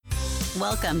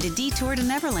Welcome to Detour to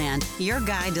Neverland, your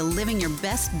guide to living your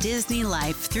best Disney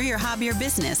life through your hobby or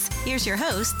business. Here's your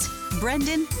hosts,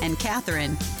 Brendan and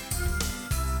Catherine.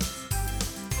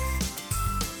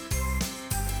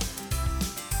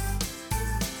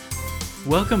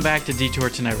 Welcome back to Detour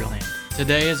to Neverland.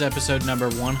 Today is episode number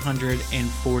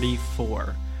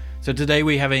 144. So today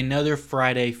we have another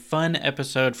Friday fun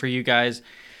episode for you guys.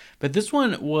 But this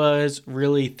one was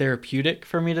really therapeutic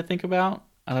for me to think about.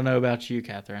 I don't know about you,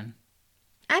 Catherine.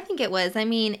 I think it was. I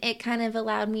mean, it kind of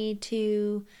allowed me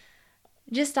to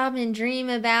just stop and dream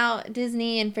about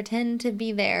Disney and pretend to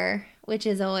be there, which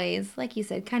is always, like you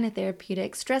said, kind of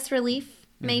therapeutic. Stress relief,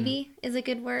 maybe, is a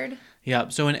good word. Yeah,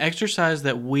 so an exercise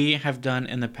that we have done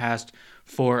in the past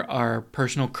for our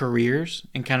personal careers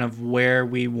and kind of where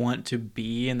we want to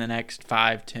be in the next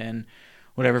 5, 10,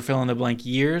 whatever fill in the blank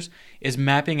years is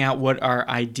mapping out what our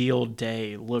ideal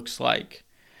day looks like.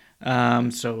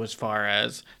 So as far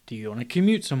as, do you want to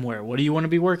commute somewhere? What do you want to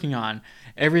be working on?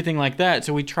 Everything like that.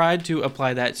 So we tried to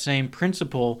apply that same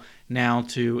principle now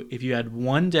to if you had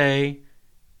one day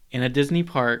in a Disney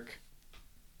park,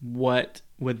 what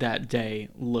would that day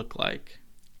look like?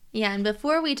 Yeah, and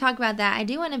before we talk about that, I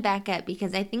do want to back up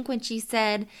because I think what you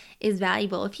said is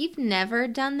valuable. If you've never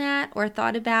done that or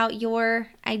thought about your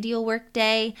ideal work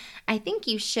day, I think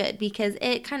you should because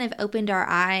it kind of opened our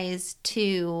eyes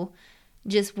to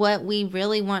just what we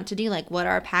really want to do, like what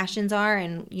our passions are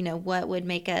and, you know, what would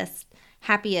make us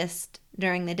happiest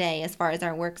during the day as far as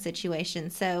our work situation.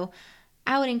 So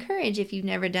I would encourage, if you've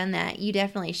never done that, you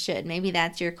definitely should. Maybe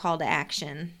that's your call to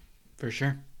action. For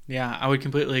sure. Yeah, I would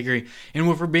completely agree. And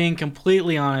if we're being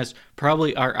completely honest,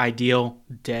 probably our ideal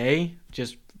day,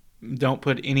 just don't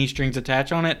put any strings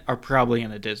attached on it, are probably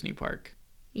in a Disney park.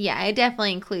 Yeah, it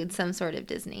definitely includes some sort of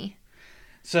Disney.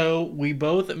 So we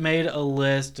both made a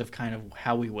list of kind of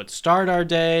how we would start our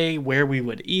day, where we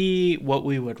would eat, what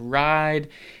we would ride,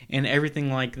 and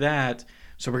everything like that.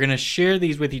 So we're going to share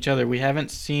these with each other. We haven't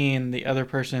seen the other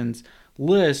person's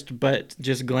list, but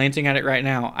just glancing at it right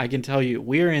now, I can tell you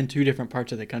we are in 2 different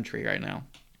parts of the country right now.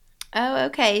 Oh,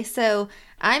 okay. So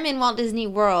I'm in Walt Disney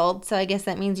World, so I guess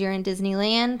that means you're in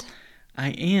Disneyland? I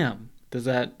am. Does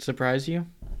that surprise you?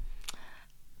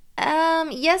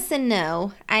 Yes and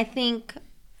no. I think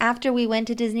after we went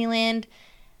to Disneyland,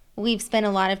 we've spent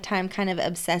a lot of time kind of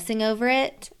obsessing over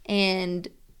it and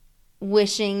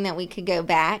wishing that we could go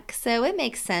back. So it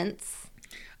makes sense.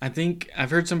 I think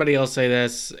I've heard somebody else say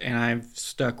this, and I've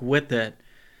stuck with it.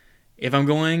 If I'm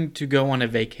going to go on a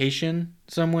vacation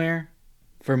somewhere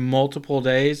for multiple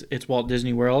days, it's Walt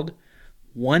Disney World.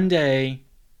 One day,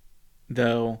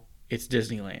 though, it's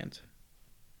Disneyland.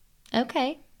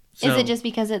 Okay. So, is it just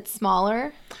because it's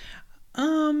smaller?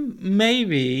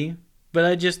 Maybe, but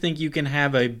I just think you can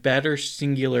have a better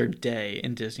singular day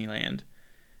in Disneyland,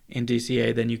 in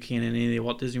DCA, than you can in any of the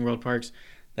Walt Disney World parks.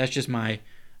 That's just my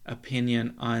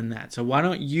opinion on that. So why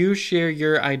don't you share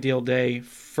your ideal day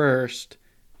first,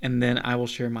 and then I will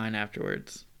share mine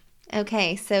afterwards.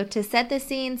 Okay, so to set the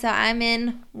scene, so I'm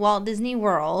in Walt Disney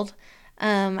World.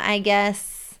 I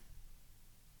guess,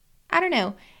 I don't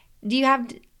know. Do you have,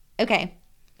 okay.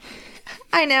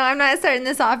 I know, I'm not starting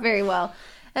this off very well.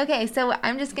 Okay, so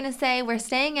I'm just going to say we're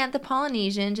staying at the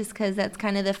Polynesian just because that's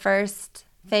kind of the first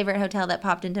favorite hotel that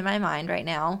popped into my mind right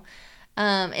now.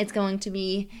 It's going to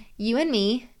be you and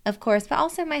me, of course, but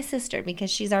also my sister because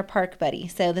she's our park buddy.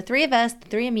 So the 3 of us, the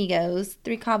 3 amigos,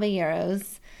 3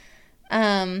 caballeros,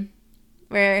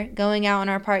 we're going out on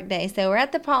our park day. So we're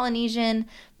at the Polynesian,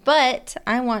 but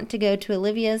I want to go to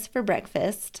Olivia's for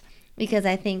breakfast because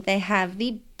I think they have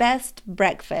the best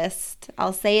breakfast.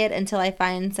 I'll say it until I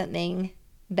find something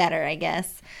better, I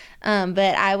guess. But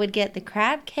I would get the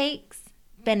crab cakes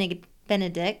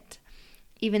Benedict,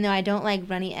 even though I don't like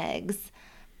runny eggs.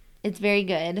 It's very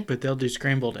good. But they'll do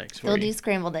scrambled eggs for you. They'll do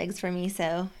scrambled eggs for me,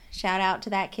 so shout out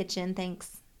to that kitchen.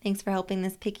 Thanks for helping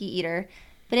this picky eater.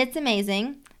 But it's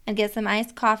amazing. I'd get some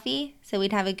iced coffee, so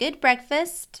we'd have a good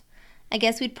breakfast. I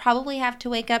guess we'd probably have to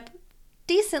wake up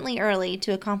decently early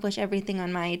to accomplish everything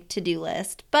on my to-do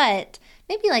list, but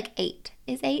maybe like 8.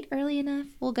 Is 8 early enough?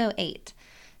 We'll go 8.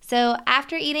 So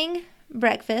after eating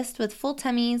breakfast with full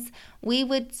tummies, we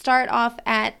would start off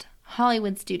at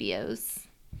Hollywood Studios.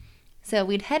 So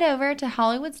we'd head over to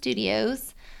Hollywood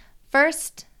Studios.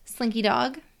 First, Slinky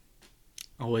Dog.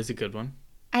 Always a good one.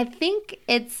 I think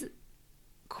it's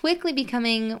quickly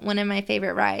becoming one of my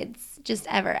favorite rides just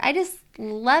ever. I just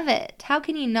love it. How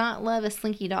can you not love a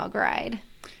Slinky Dog ride?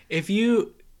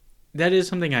 That is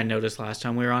something I noticed last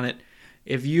time we were on it.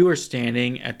 If you are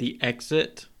standing at the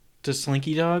exit to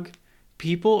Slinky Dog,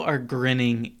 people are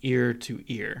grinning ear to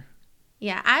ear.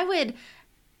 Yeah, I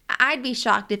I'd be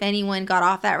shocked if anyone got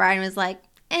off that ride and was like,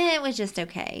 it was just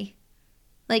okay.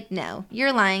 Like, no,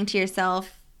 you're lying to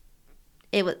yourself.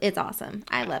 It's awesome.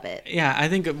 I love it. Yeah, I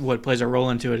think what plays a role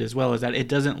into it as well is that it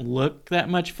doesn't look that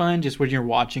much fun just when you're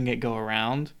watching it go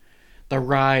around. The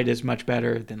ride is much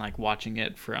better than like watching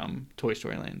it from Toy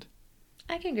Story Land.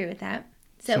 I can agree with that.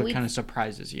 So it kind of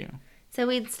surprises you. So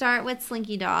we'd start with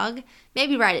Slinky Dog,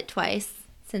 maybe ride it twice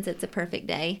since it's a perfect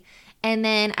day. And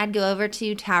then I'd go over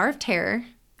to Tower of Terror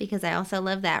because I also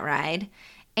love that ride.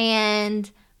 And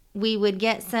we would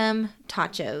get some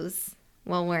tachos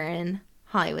while we're in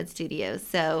Hollywood Studios.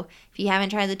 So if you haven't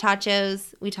tried the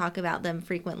tachos, we talk about them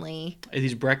frequently. Are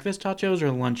these breakfast tachos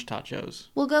or lunch tachos?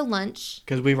 We'll go lunch.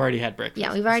 Because we've already had breakfast.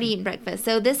 Yeah, we've already eaten breakfast.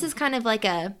 So this is kind of like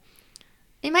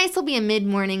it might still be a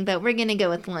mid-morning, but we're going to go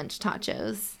with lunch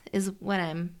tachos is what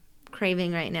I'm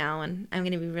craving right now. And I'm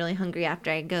going to be really hungry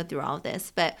after I go through all of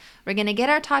this. But we're going to get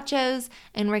our tachos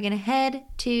and we're going to head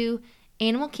to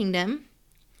Animal Kingdom,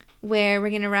 where we're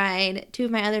going to ride two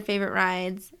of my other favorite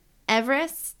rides,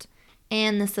 Everest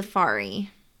and the Safari.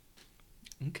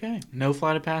 Okay. No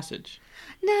Flight of Passage.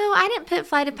 No, I didn't put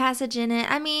Flight of Passage in it.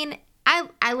 I mean,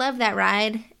 I love that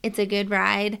ride. It's a good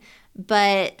ride.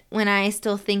 But when I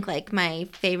still think like my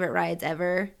favorite rides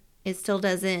ever, it still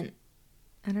doesn't,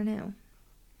 I don't know.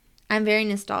 I'm very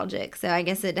nostalgic, so I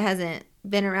guess it hasn't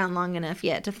been around long enough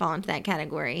yet to fall into that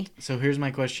category. So here's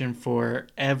my question for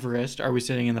Everest. Are we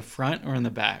sitting in the front or in the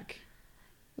back?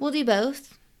 We'll do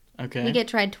both. Okay. We get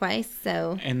tried twice,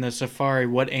 so. And the Safari,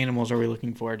 what animals are we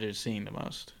looking forward to seeing the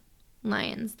most?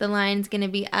 Lions. The lion's going to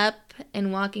be up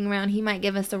and walking around. He might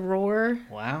give us a roar.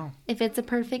 Wow. If it's a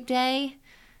perfect day,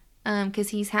 because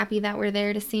he's happy that we're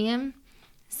there to see him.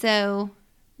 So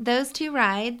those two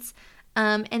rides.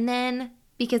 And then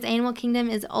because Animal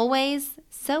Kingdom is always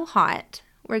so hot,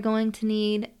 we're going to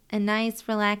need a nice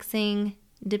relaxing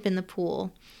dip in the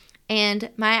pool. And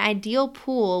my ideal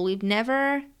pool, we've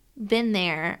never been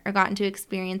there or gotten to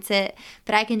experience it,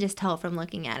 but I can just tell from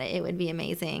looking at it, it would be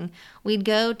amazing. We'd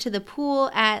go to the pool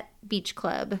at Beach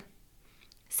Club.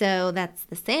 So that's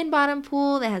the sand bottom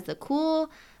pool that has the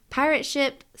cool pirate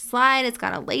ship slide. It's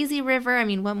got a lazy river. I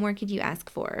mean, what more could you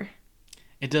ask for?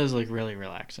 It does look really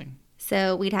relaxing.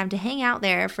 So we'd have to hang out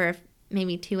there for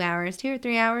maybe 2 or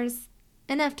 3 hours.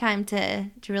 Enough time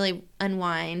to really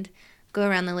unwind, go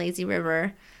around the lazy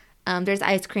river. There's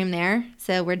ice cream there,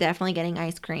 so we're definitely getting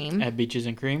ice cream. At Beaches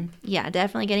and Cream? Yeah,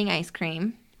 definitely getting ice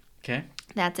cream. Okay.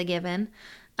 That's a given.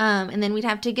 And then we'd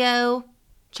have to go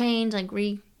change, like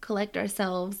recollect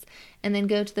ourselves, and then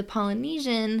go to the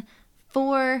Polynesian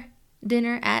for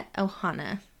dinner at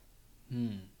Ohana.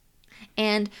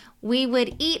 And we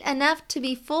would eat enough to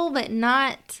be full, but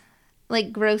not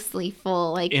like grossly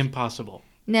full. Like impossible.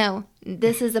 No,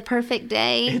 this is a perfect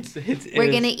day.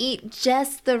 We're going to eat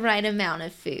just the right amount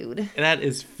of food. That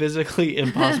is physically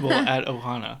impossible at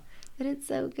Ohana. But it's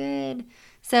so good.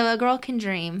 So a girl can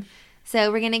dream.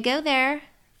 So we're going to go there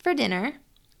for dinner.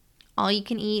 All you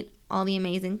can eat, all the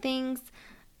amazing things.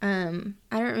 I don't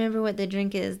remember what the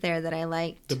drink is there that I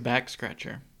liked. The back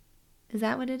scratcher. Is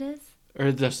that what it is?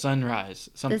 Or the sunrise,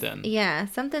 something.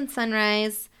 Something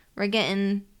sunrise. We're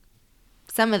getting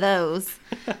some of those.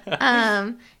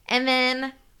 And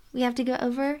then we have to go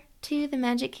over to the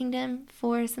Magic Kingdom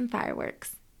for some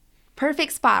fireworks.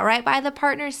 Perfect spot, right by the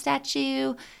partner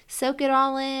statue. Soak it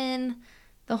all in,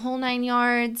 the whole 9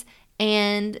 yards.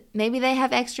 And maybe they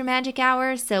have extra magic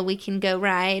hours so we can go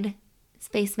ride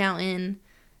Space Mountain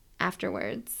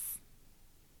afterwards.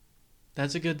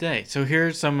 That's a good day. So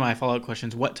here's some of my follow-up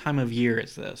questions. What time of year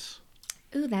is this?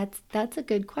 Ooh, that's a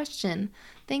good question.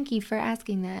 Thank you for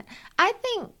asking that. I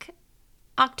think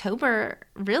October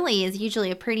really is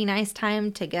usually a pretty nice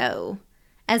time to go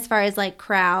as far as like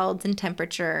crowds and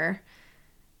temperature.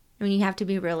 I mean, you have to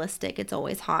be realistic. It's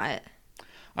always hot.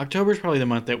 October is probably the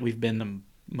month that we've been the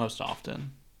most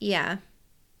often. Yeah.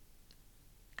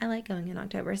 I like going in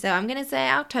October. So I'm going to say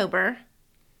October.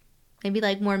 Maybe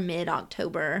like more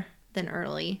mid-October than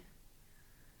early.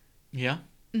 Yeah.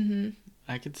 Mm-hmm.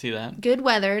 I could see that. Good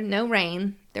weather, no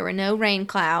rain. There were no rain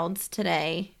clouds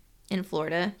today in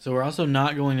Florida. So we're also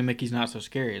not going to Mickey's Not So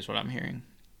Scary is what I'm hearing.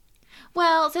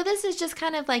 Well, so this is just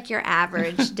kind of like your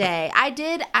average day.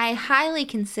 I highly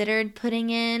considered putting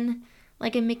in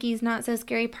like a Mickey's Not So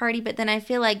Scary party, but then I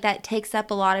feel like that takes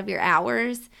up a lot of your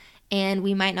hours and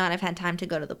we might not have had time to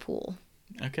go to the pool.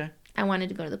 Okay. I wanted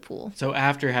to go to the pool. So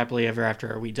after Happily Ever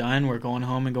After, are we done? We're going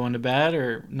home and going to bed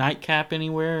or nightcap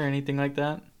anywhere or anything like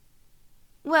that?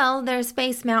 Well, there's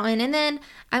Space Mountain. And then,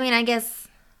 I mean, I guess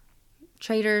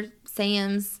Trader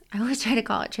Sam's. I always try to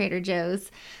call it Trader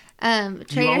Joe's.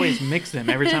 You always mix them.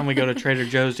 Every time we go to Trader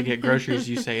Joe's to get groceries,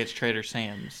 you say it's Trader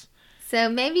Sam's. So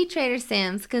maybe Trader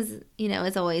Sam's because,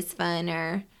 it's always fun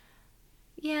or,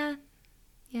 yeah.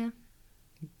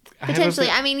 Potentially.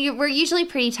 We're usually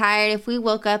pretty tired. If we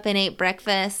woke up and ate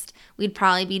breakfast, we'd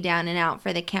probably be down and out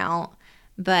for the count.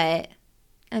 But,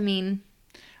 I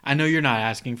know you're not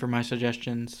asking for my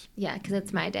suggestions. Yeah, because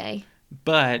it's my day.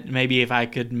 But maybe if I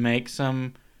could make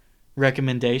some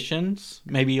recommendations,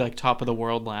 maybe like Top of the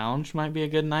World Lounge might be a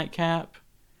good nightcap.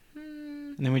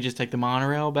 And then we just take the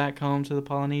monorail back home to the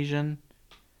Polynesian.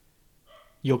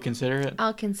 You'll consider it?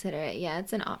 I'll consider it. Yeah,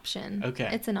 it's an option. Okay.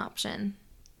 It's an option.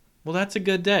 Well, that's a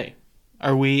good day.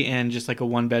 Are we in just like a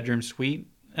 1-bedroom suite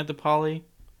at the Poly?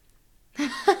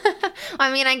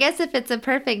 I guess if it's a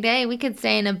perfect day, we could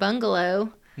stay in a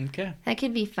bungalow. Okay. That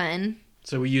could be fun.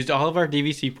 So we used all of our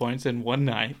DVC points in one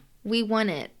night. We won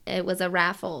it. It was a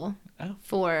raffle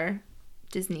for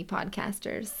Disney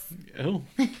podcasters. Oh.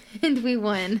 And we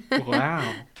won.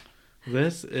 Wow.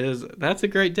 That's a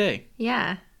great day.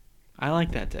 Yeah. I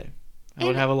like that day. I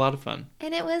would have a lot of fun.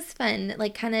 And it was fun.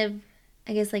 Like kind of,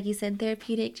 I guess like you said,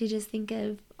 therapeutic to just think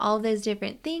of all those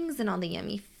different things and all the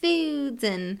yummy foods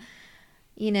and,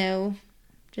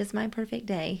 just my perfect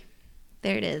day.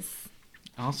 There it is.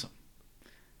 Awesome.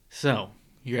 So,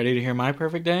 you ready to hear my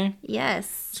perfect day?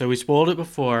 Yes. So we spoiled it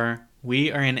before.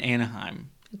 We are in Anaheim.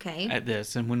 Okay. At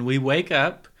this. And when we wake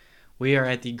up, we are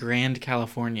at the Grand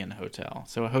Californian Hotel.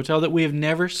 So a hotel that we have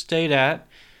never stayed at.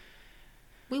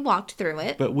 We walked through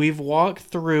it. But we've walked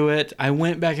through it. I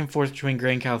went back and forth between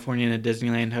Grand Californian and a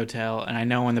Disneyland hotel. And I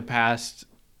know in the past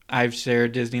I've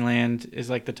shared Disneyland is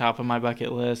like the top of my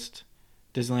bucket list.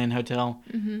 Disneyland hotel.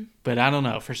 Mm-hmm. But I don't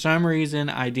know. For some reason,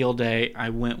 ideal day, I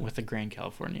went with the Grand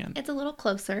Californian. It's a little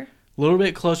closer. A little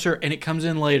bit closer, and it comes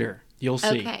in later. You'll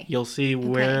see. Okay. You'll see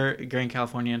where Grand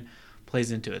Californian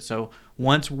plays into it. So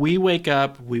once we wake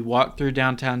up, we walk through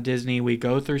downtown Disney, we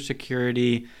go through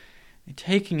security,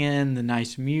 taking in the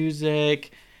nice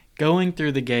music, going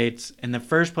through the gates, and the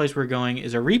first place we're going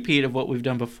is a repeat of what we've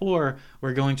done before.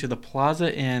 We're going to the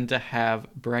Plaza Inn to have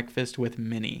breakfast with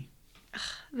Minnie.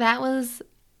 That was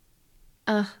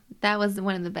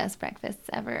one of the best breakfasts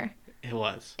ever. It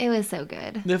was. It was so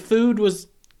good. The food was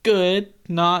good,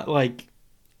 not like...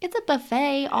 It's a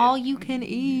buffet, all you can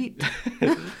eat.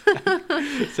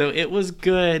 So it was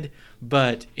good,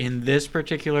 but in this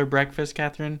particular breakfast,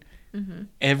 Catherine,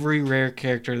 every rare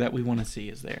character that we want to see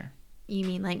is there. You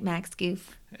mean like Max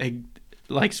Goof?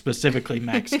 Like specifically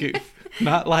Max Goof.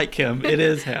 Not like him. It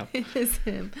is him. It is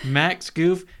him. Max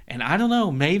Goof. And I don't know.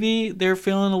 Maybe they're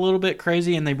feeling a little bit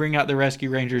crazy and they bring out the Rescue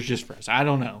Rangers just for us. I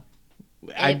don't know.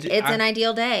 It's an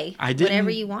ideal day. Whatever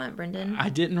you want, Brendan. I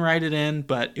didn't write it in,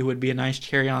 but it would be a nice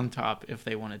cherry on top if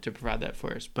they wanted to provide that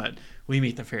for us. But we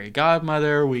meet the fairy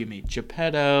godmother. We meet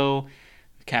Geppetto,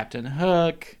 Captain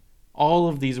Hook, all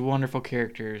of these wonderful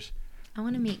characters. I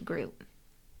want to meet Groot.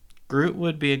 Groot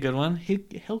would be a good one.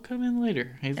 He'll come in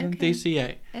later. He's in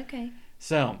DCA. Okay.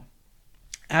 So,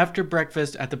 after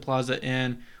breakfast at the Plaza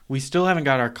Inn, we still haven't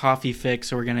got our coffee fix,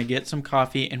 so we're going to get some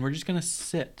coffee, and we're just going to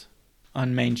sit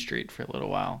on Main Street for a little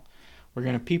while. We're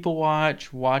going to people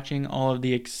watch, watching all of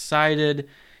the excited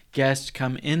guests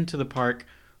come into the park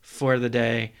for the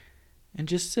day, and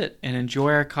just sit and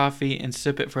enjoy our coffee and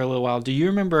sip it for a little while. Do you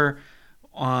remember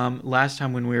last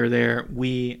time when we were there,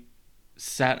 we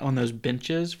sat on those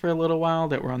benches for a little while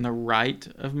that were on the right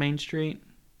of Main Street?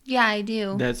 Yeah, I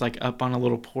do. That's like up on a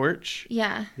little porch.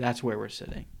 Yeah. That's where we're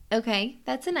sitting. Okay,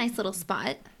 that's a nice little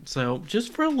spot. So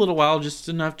just for a little while, just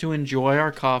enough to enjoy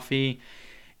our coffee.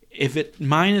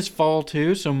 Mine is fall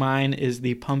too, so mine is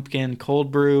the pumpkin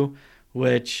cold brew,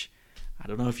 which I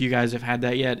don't know if you guys have had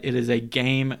that yet. It is a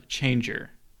game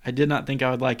changer. I did not think I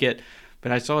would like it,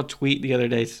 but I saw a tweet the other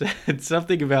day said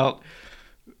something about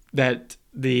that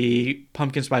the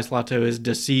pumpkin spice latte is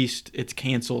deceased. It's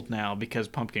canceled now because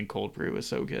pumpkin cold brew is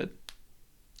so good.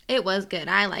 It was good.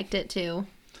 I liked it too.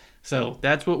 So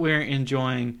that's what we're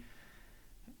enjoying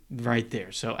right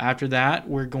there. So after that,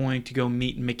 we're going to go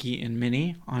meet Mickey and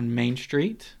Minnie on Main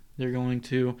Street. They're going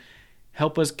to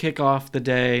help us kick off the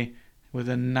day with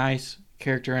a nice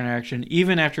character interaction,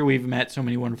 even after we've met so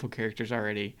many wonderful characters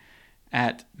already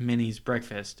at Minnie's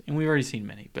breakfast. And we've already seen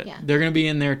Minnie, but they're going to be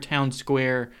in their town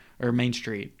square or Main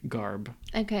Street garb.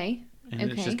 Okay.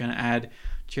 And it's just going to add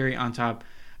cherry on top.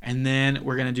 And then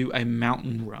we're going to do a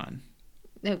mountain run.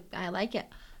 Oh, I like it.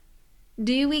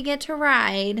 Do we get to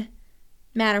ride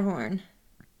Matterhorn?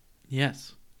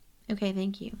 Yes. Okay,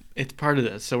 thank you. It's part of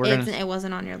this. So it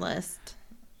wasn't on your list.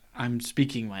 I'm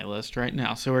speaking my list right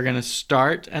now. So we're going to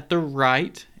start at the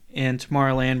right in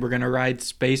Tomorrowland. We're going to ride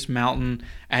Space Mountain.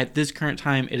 At this current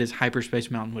time, it is Hyperspace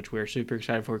Mountain, which we're super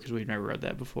excited for because we've never rode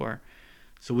that before.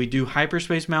 So we do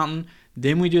Hyperspace Mountain,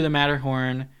 then we do the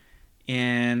Matterhorn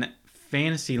in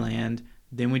Fantasyland,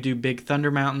 then we do Big Thunder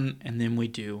Mountain, and then we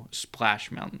do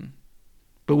Splash Mountain.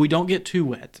 But we don't get too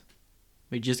wet.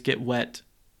 We just get wet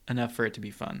enough for it to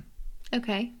be fun.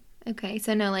 Okay.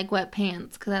 So no, like, wet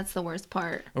pants, because that's the worst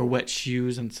part. Or wet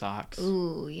shoes and socks.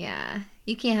 Ooh, yeah.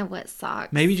 You can't have wet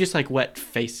socks. Maybe just, like, wet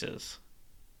faces.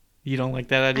 You don't like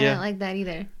that idea? I don't like that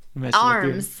either.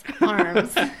 Arms.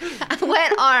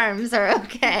 Wet arms are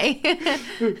okay.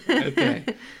 Okay.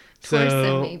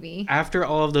 Torso, maybe. After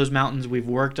all of those mountains, we've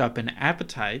worked up an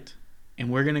appetite, and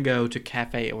we're going to go to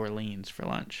Cafe Orleans for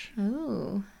lunch.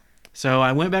 Ooh. So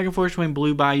I went back and forth between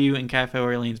Blue Bayou and Cafe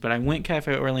Orleans, but I went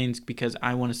Cafe Orleans because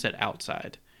I want to sit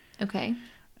outside. Okay.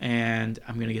 And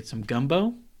I'm going to get some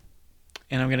gumbo,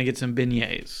 and I'm going to get some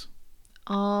beignets.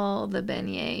 All the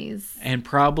beignets. And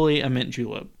probably a mint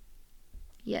julep.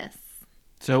 Yes.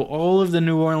 So all of the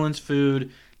New Orleans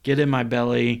food, get in my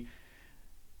belly.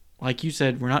 Like you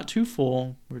said, we're not too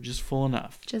full. We're just full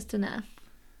enough. Just enough.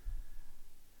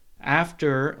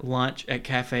 After lunch at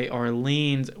Cafe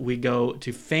Orleans, we go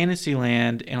to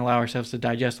Fantasyland and allow ourselves to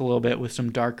digest a little bit with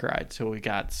some dark rides. So we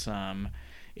got some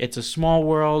It's a Small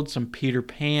World, some Peter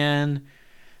Pan,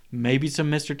 maybe some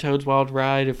Mr. Toad's Wild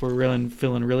Ride if we're really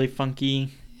feeling really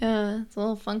funky. Yeah, it's a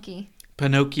little funky.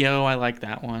 Pinocchio, I like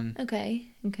that one. Okay.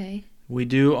 We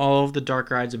do all of the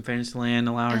dark rides in Fantasyland,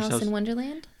 allow ourselves... Alice in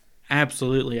Wonderland?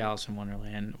 Absolutely Alice in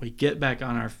Wonderland. We get back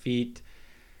on our feet.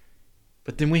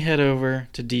 But then we head over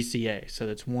to DCA. So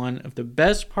that's one of the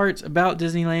best parts about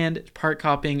Disneyland. Park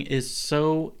hopping is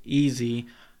so easy.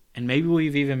 And maybe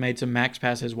we've even made some max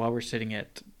passes while we're sitting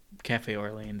at Cafe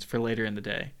Orleans for later in the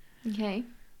day. Okay.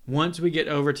 Once we get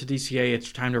over to DCA,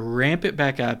 it's time to ramp it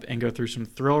back up and go through some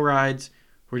thrill rides.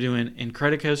 We're doing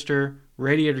Incredicoaster,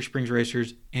 Radiator Springs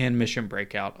Racers, and Mission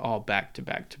Breakout all back to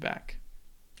back to back.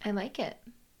 I like it.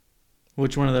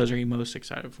 Which one of those are you most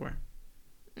excited for?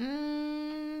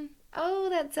 Oh,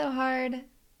 that's so hard.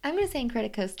 I'm going to say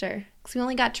Incredicoaster because we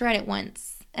only got to ride it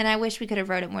once, and I wish we could have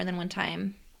rode it more than one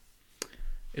time.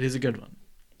 It is a good one.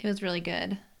 It was really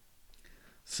good.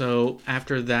 So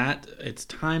after that, it's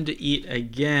time to eat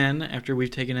again after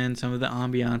we've taken in some of the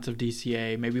ambiance of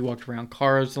DCA. Maybe walked around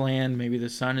Cars Land. Maybe the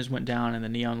sun has went down and the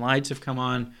neon lights have come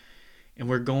on. And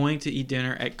we're going to eat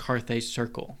dinner at Carthay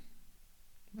Circle.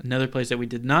 Another place that we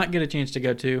did not get a chance to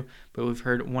go to, but we've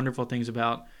heard wonderful things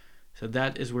about. So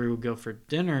that is where we'll go for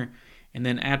dinner. And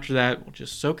then after that, we'll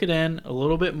just soak it in a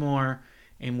little bit more.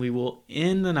 And we will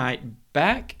end the night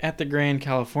back at the Grand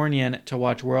Californian to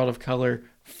watch World of Color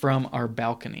from our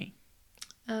balcony.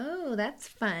 Oh, that's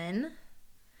fun.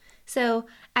 So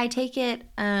I take it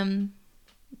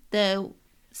the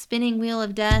spinning wheel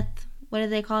of death, what do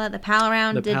they call it? The Pal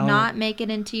Around did not make it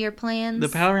into your plans? The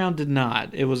Pal Around did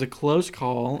not. It was a close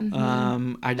call.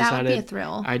 Mm-hmm. I decided that would be a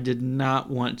thrill. I did not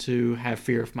want to have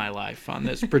fear of my life on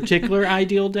this particular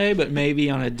ideal day, but maybe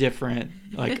on a different,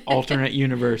 like, alternate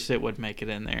universe, it would make it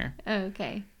in there. Oh,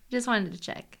 okay. Just wanted to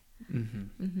check.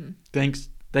 Mm-hmm. Mm-hmm.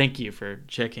 Thank you for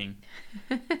checking.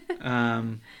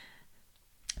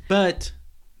 But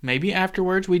maybe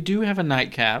afterwards we do have a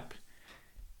nightcap,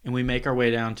 and we make our way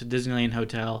down to Disneyland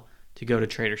Hotel to go to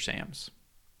Trader Sam's.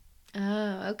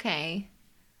 Oh, okay.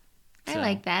 I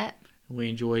like that. We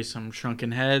enjoy some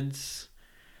Shrunken Heads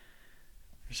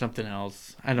or something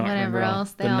else. I don't remember. Whatever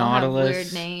else. They the all Nautilus. have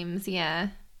weird names. Yeah.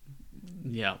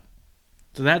 Yeah.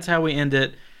 So that's how we end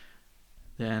it.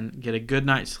 Then get a good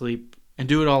night's sleep and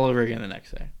do it all over again the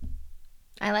next day.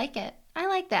 I like it. I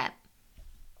like that.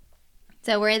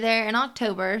 So we're there in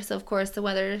October. So, of course, the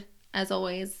weather, as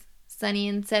always, sunny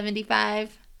and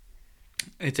 75.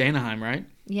 It's Anaheim, right?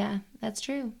 Yeah, that's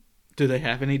true. Do they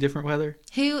have any different weather?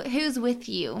 Who's with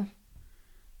you?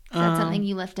 Is that something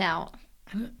you left out?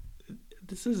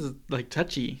 This is, like,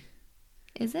 touchy.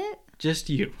 Is it? Just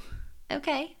you.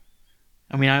 Okay.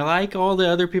 I mean, I like all the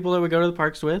other people that we go to the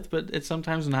parks with, but it's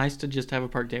sometimes nice to just have a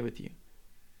park day with you.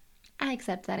 I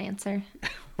accept that answer.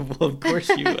 Well, of course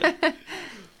you would.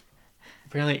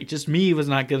 Apparently, just me was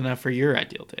not good enough for your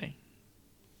ideal day.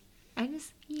 I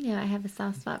just, I have a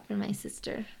soft spot for my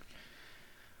sister.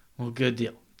 Well, good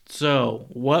deal. So,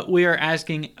 what we are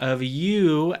asking of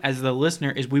you as the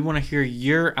listener is we want to hear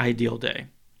your ideal day.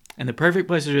 And the perfect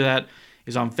place to do that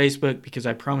is on Facebook, because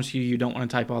I promise you don't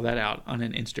want to type all that out on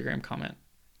an Instagram comment.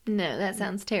 No, that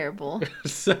sounds terrible.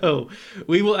 So,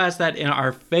 we will ask that in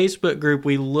our Facebook group.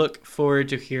 We look forward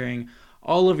to hearing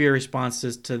all of your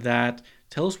responses to that.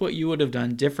 Tell us what you would have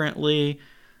done differently.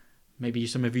 maybe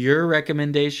some of your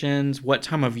recommendations. What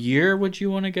time of year would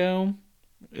you want to go?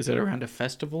 Is it around a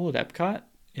festival at Epcot?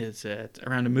 Is it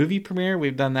around a movie premiere?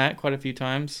 We've done that quite a few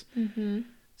times. Mm-hmm.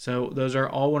 So those are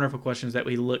all wonderful questions that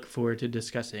we look forward to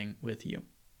discussing with you.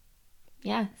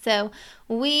 Yeah, so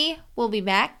we will be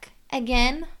back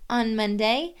again on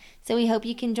Monday. So we hope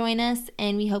you can join us,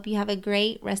 and we hope you have a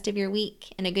great rest of your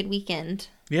week and a good weekend.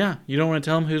 Yeah, you don't want to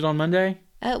tell them who's on Monday?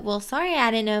 Oh, well, sorry, I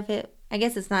didn't know if I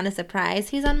guess it's not a surprise.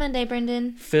 Who's on Monday,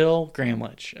 Brendan? Phil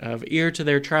Gramlich of Ear to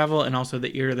Their Travel and also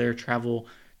the Ear to Their Travel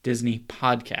Disney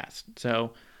podcast.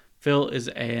 So Phil is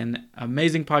an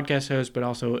amazing podcast host, but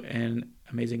also an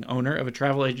amazing owner of a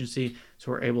travel agency.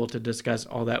 So we're able to discuss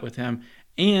all that with him.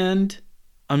 And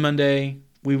on Monday,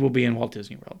 we will be in Walt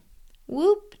Disney World.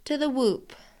 Whoop to the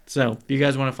whoop. So if you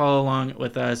guys want to follow along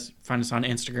with us, find us on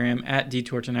Instagram at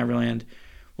Detour to Neverland.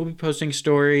 We'll be posting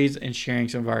stories and sharing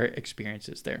some of our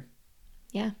experiences there.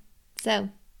 Yeah. So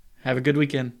have a good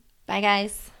weekend. Bye,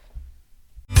 guys.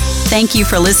 Thank you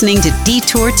for listening to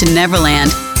Detour to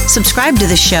Neverland. Subscribe to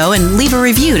the show and leave a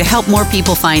review to help more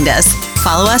people find us.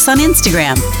 Follow us on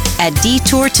Instagram at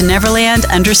Detour to Neverland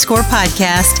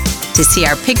 _podcast to see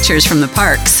our pictures from the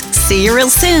parks. See you real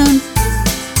soon.